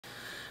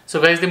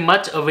So guys, the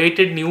much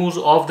awaited news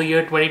of the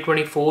year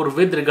 2024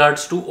 with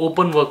regards to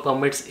open work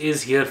permits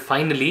is here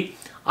finally.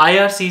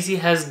 IRCC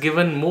has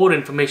given more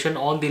information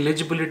on the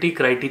eligibility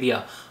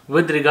criteria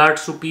with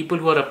regards to people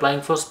who are applying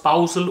for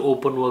spousal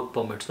open work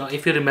permits. Now,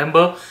 if you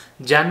remember,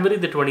 January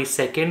the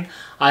 22nd,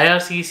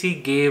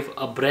 IRCC gave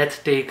a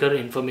breathtaker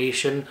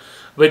information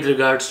with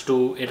regards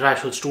to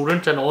international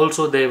students, and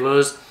also there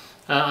was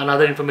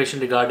another information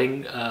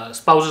regarding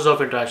spouses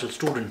of international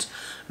students.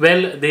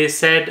 Well, they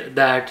said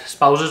that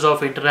spouses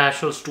of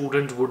international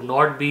students would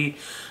not be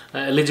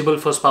eligible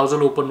for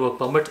spousal open work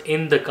permits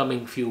in the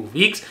coming few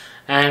weeks,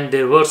 and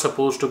there were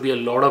supposed to be a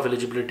lot of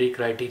eligibility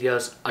criteria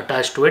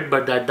attached to it,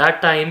 but at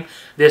that time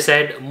they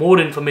said more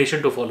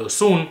information to follow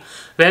soon.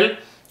 Well,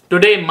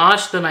 today,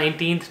 March the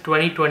 19th,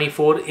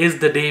 2024 is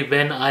the day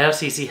when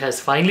IRCC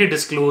has finally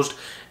disclosed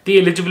the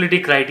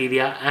eligibility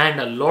criteria and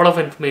a lot of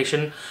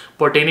information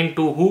pertaining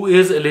to who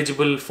is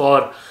eligible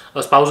for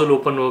a spousal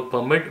open work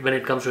permit when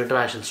it comes to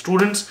international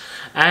students,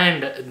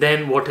 and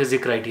then what is the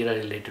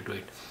criteria related to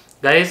it.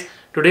 Guys,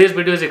 today's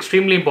video is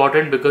extremely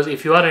important because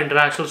if you are an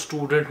international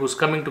student who's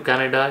coming to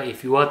Canada,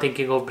 if you are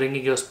thinking of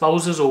bringing your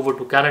spouses over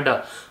to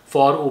Canada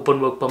for open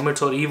work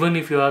permits, or even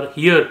if you are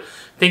here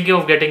thinking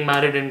of getting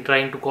married and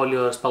trying to call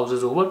your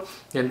spouses over,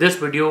 then this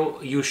video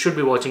you should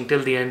be watching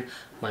till the end.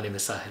 My name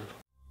is Sahil.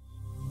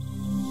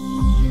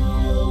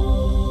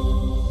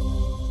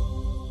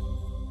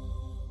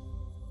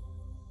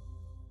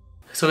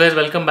 So guys,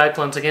 welcome back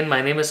once again.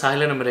 My name is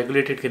Sahil and I'm a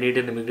regulated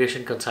Canadian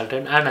immigration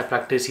consultant and I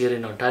practice here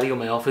in Ontario.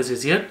 My office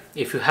is here.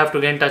 If you have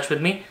to get in touch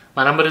with me,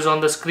 my number is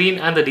on the screen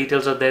and the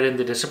details are there in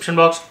the description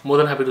box. More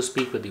than happy to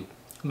speak with you.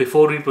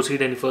 Before we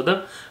proceed any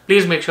further,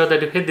 please make sure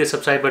that you hit the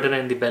subscribe button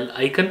and the bell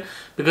icon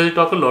because we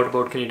talk a lot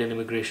about Canadian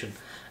immigration.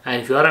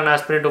 And if you are an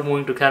aspirant of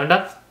moving to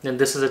Canada, then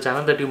this is a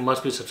channel that you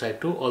must be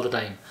subscribed to all the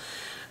time.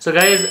 So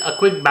guys, a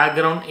quick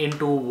background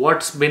into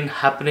what's been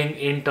happening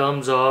in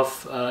terms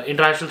of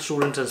international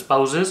students and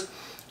spouses.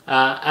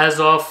 As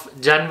of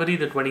January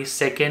the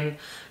 22nd,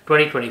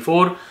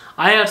 2024,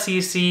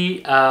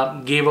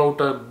 IRCC gave out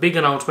a big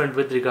announcement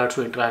with regards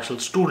to international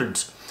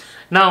students.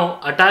 Now,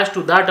 attached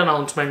to that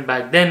announcement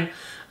back then,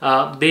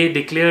 they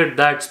declared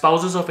that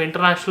spouses of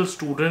international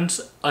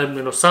students,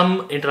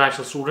 some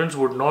international students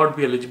would not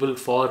be eligible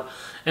for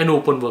an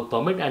open work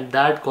permit, and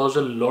that caused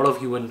a lot of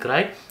hue and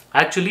cry.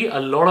 Actually, a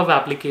lot of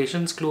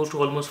applications, close to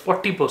almost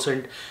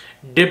 40%,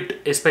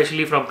 dipped,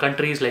 especially from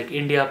countries like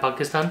India,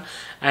 Pakistan,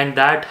 and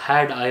that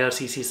had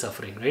IRCC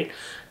suffering, right?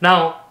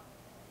 Now,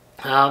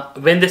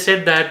 when they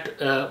said that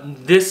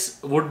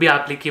this would be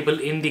applicable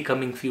in the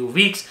coming few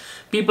weeks,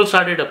 people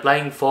started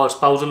applying for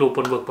spousal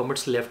open work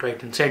permits left,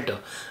 right and center.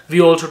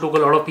 We also took a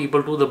lot of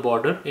people to the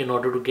border in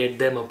order to get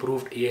them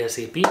approved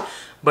ASAP.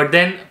 But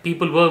then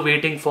people were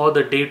waiting for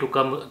the day to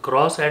come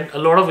across and a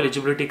lot of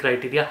eligibility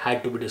criteria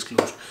had to be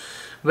disclosed.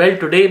 Well,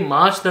 today,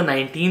 March the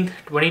 19th,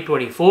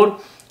 2024,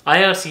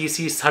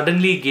 IRCC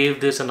suddenly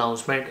gave this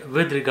announcement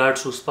with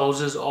regards to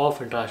spouses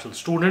of international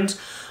students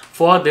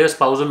for their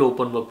spousal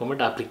open work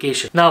permit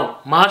application. Now,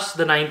 March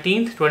the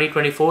 19th,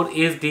 2024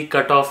 is the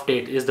cutoff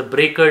date, is the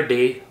breaker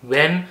day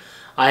when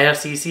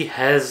IRCC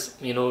has,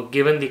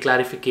 given the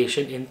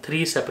clarification in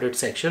 3 separate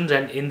sections,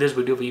 and in this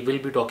video we will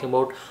be talking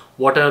about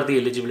what are the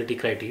eligibility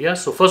criteria.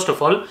 So first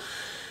of all,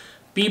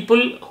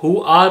 people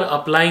who are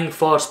applying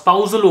for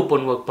spousal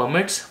open work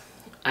permits,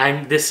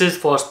 and this is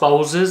for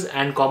spouses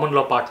and common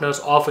law partners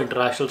of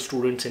international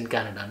students in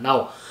Canada.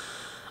 Now,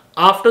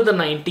 after the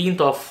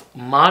 19th of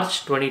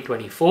March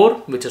 2024,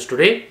 which is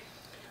today,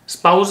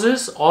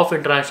 spouses of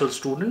international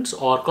students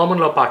or common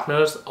law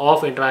partners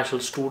of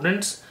international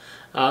students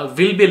will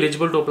be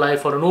eligible to apply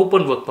for an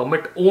open work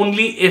permit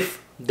only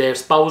if their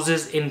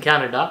spouses in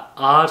Canada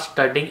are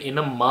studying in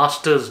a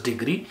master's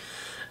degree.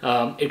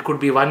 It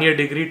could be 1-year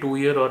degree,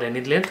 2-year or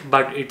any length,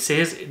 but it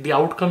says the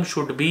outcome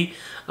should be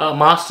a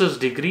master's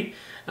degree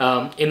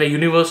in a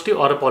university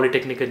or a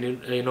polytechnic,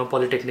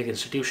 polytechnic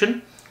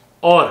institution,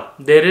 or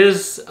there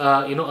is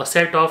a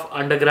set of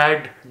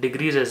undergrad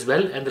degrees as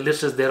well, and the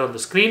list is there on the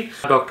screen.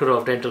 Doctor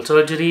of Dental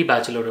Surgery,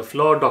 Bachelor of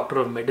Law, Doctor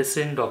of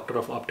Medicine, Doctor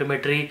of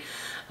Optometry,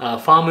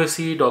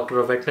 Pharmacy, Doctor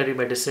of Veterinary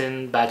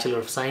Medicine, Bachelor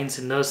of Science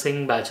in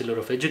Nursing, Bachelor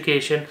of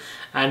Education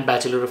and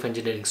Bachelor of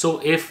Engineering. So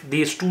if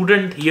the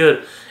student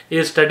here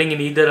is studying in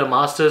either a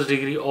master's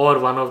degree or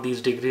one of these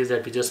degrees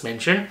that we just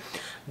mentioned,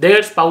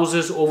 their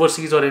spouses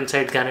overseas or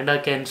inside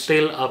Canada can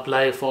still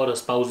apply for a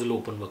spousal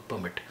open work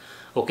permit.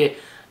 Okay,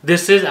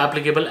 this is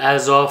applicable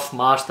as of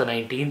March the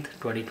 19th,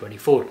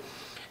 2024.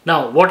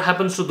 Now, what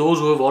happens to those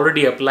who have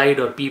already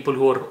applied or people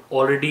who are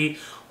already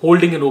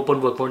holding an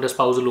open work permit, a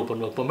spousal open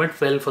work permit?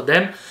 Well, for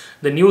them,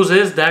 the news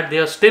is that they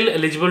are still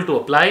eligible to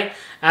apply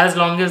as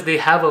long as they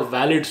have a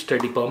valid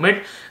study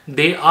permit.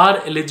 They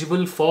are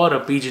eligible for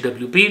a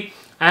PGWP,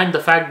 and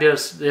the fact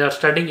they are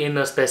studying in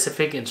a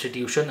specific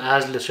institution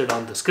as listed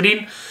on the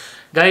screen.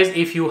 Guys,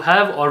 if you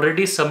have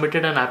already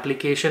submitted an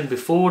application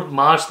before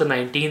March the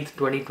 19th,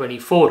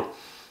 2024,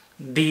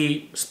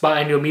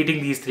 and you're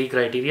meeting these 3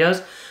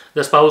 criteria,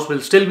 the spouse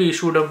will still be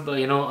issued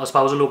a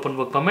spousal open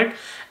work permit.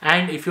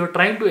 And if you're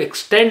trying to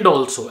extend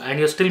also and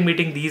you're still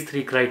meeting these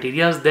 3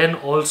 criteria, then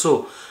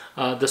also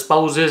the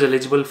spouse is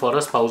eligible for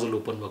a spousal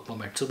open work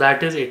permit. So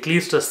that is at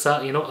least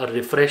a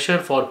refresher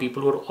for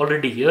people who are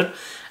already here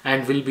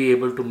and will be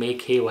able to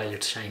make hay while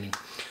it's shining.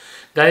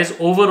 Guys,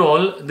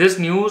 overall this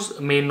news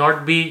may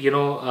not be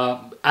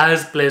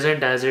as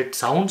pleasant as it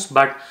sounds,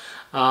 but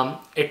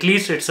at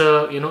least it's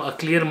a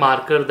clear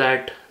marker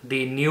that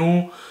the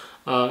new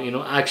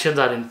actions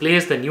are in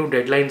place, the new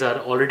deadlines are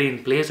already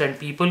in place, and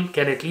people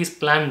can at least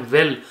plan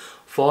well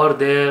for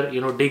their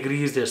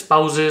degrees, their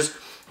spouses,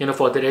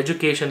 for their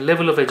education,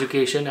 level of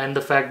education, and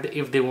the fact that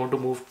if they want to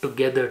move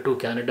together to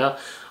Canada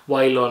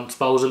while on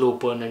spousal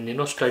open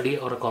and study,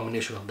 or a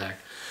combination of that.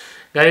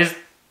 Guys,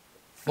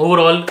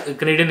 overall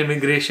Canadian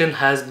immigration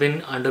has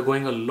been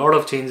undergoing a lot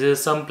of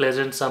changes, some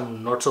pleasant,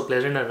 some not so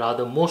pleasant, and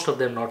rather most of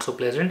them not so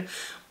pleasant.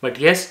 But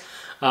yes,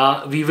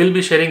 we will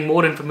be sharing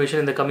more information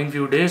in the coming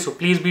few days, so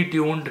please be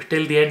tuned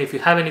till the end. If you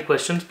have any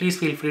questions, please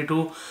feel free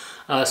to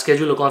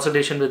schedule a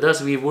consultation with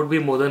us. We would be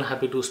more than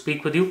happy to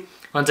speak with you.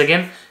 Once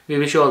again, we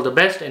wish you all the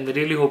best, and we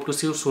really hope to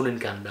see you soon in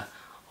Canada.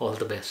 All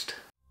the best.